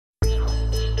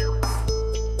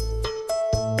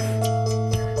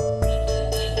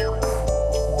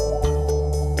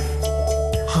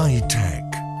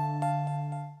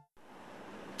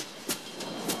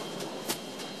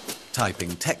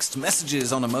Typing text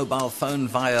messages on a mobile phone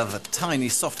via the tiny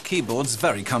soft keyboard's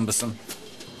very cumbersome.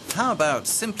 How about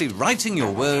simply writing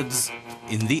your words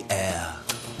in the air?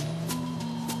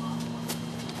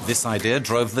 This idea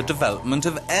drove the development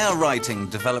of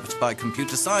Airwriting, developed by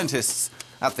computer scientists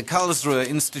at the Karlsruhe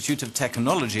Institute of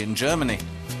Technology in Germany.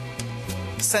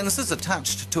 Sensors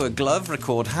attached to a glove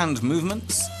record hand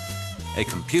movements. A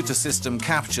computer system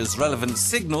captures relevant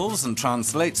signals and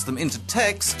translates them into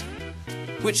text,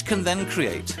 which can then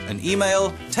create an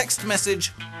email, text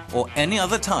message, or any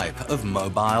other type of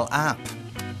mobile app.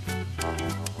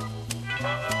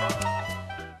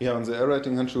 Our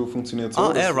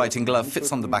Airwriting glove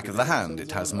fits on the back of the hand.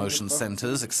 It has motion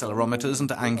sensors, accelerometers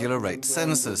and angular rate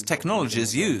sensors,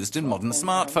 technologies used in modern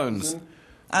smartphones.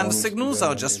 And signals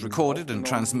are just recorded and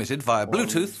transmitted via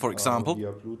Bluetooth, for example,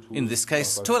 in this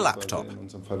case to a laptop.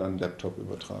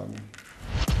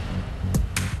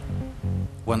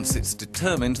 Once it's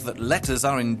determined that letters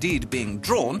are indeed being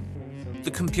drawn,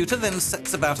 the computer then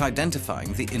sets about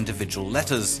identifying the individual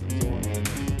letters.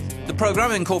 The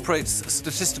program incorporates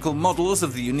statistical models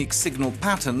of the unique signal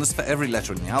patterns for every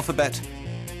letter in the alphabet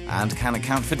and can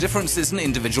account for differences in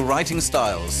individual writing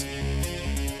styles.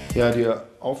 The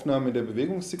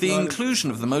inclusion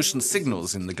of the motion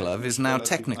signals in the glove is now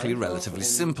technically relatively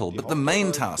simple, but the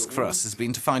main task for us has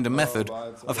been to find a method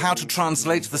of how to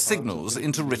translate the signals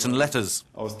into written letters.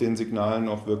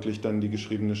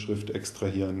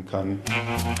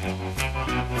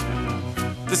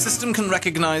 The system can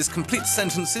recognize complete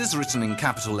sentences written in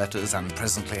capital letters and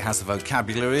presently has a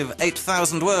vocabulary of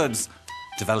 8,000 words.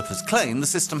 Developers claim the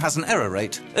system has an error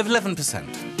rate of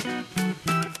 11%.